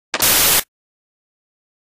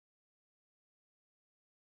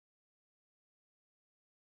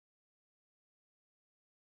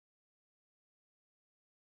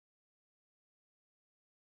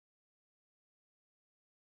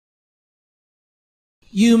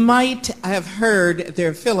You might have heard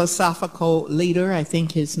their philosophical leader, I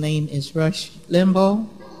think his name is Rush Limbaugh,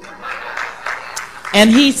 and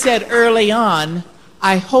he said early on,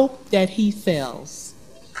 I hope that he fails.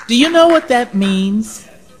 Do you know what that means?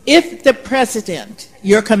 If the president,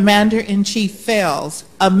 your commander-in-chief, fails,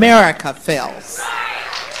 America fails.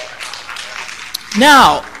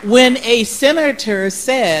 Now, when a senator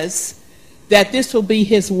says that this will be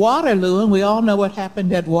his Waterloo, and we all know what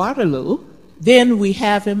happened at Waterloo, then we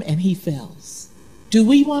have him and he fails. Do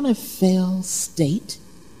we want a failed state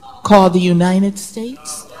called the United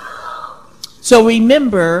States? So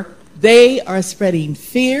remember, they are spreading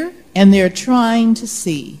fear, and they're trying to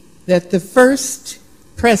see that the first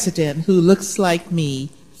president who looks like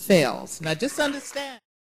me fails. Now just understand.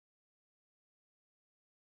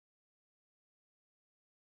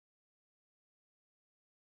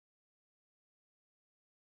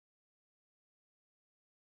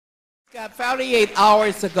 Got 48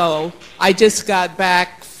 hours ago, I just got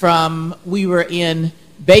back from, we were in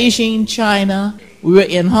Beijing, China, we were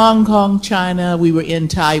in Hong Kong, China, we were in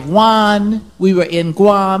Taiwan, we were in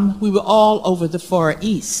Guam, we were all over the Far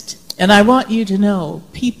East. And I want you to know,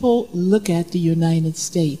 people look at the United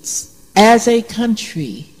States as a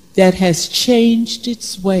country that has changed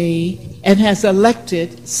its way and has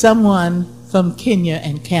elected someone from Kenya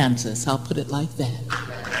and Kansas. I'll put it like that.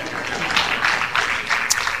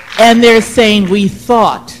 And they're saying, we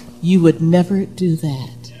thought you would never do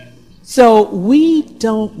that. So we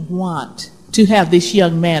don't want to have this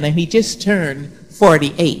young man, and he just turned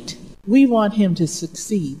 48. We want him to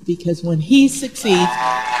succeed, because when he succeeds,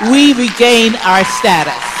 we regain our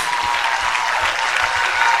status.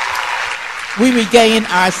 We regain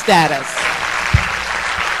our status.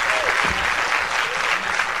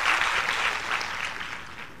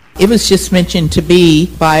 It was just mentioned to me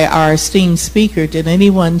by our esteemed speaker, did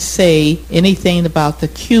anyone say anything about the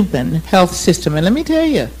Cuban health system? And let me tell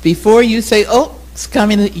you, before you say, oh, it's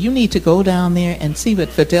coming, you need to go down there and see what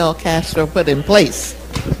Fidel Castro put in place.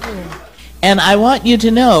 And I want you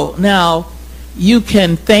to know, now, you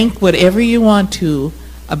can think whatever you want to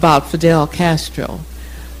about Fidel Castro,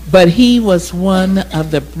 but he was one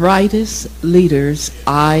of the brightest leaders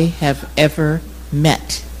I have ever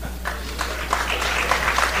met.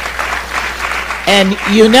 And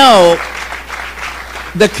you know,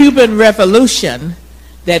 the Cuban Revolution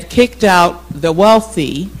that kicked out the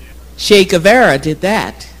wealthy, Che Guevara did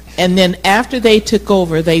that. And then after they took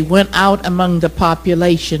over, they went out among the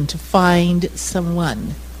population to find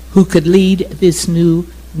someone who could lead this new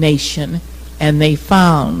nation. And they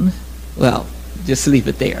found, well, just leave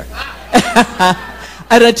it there,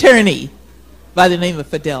 an attorney by the name of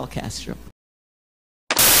Fidel Castro.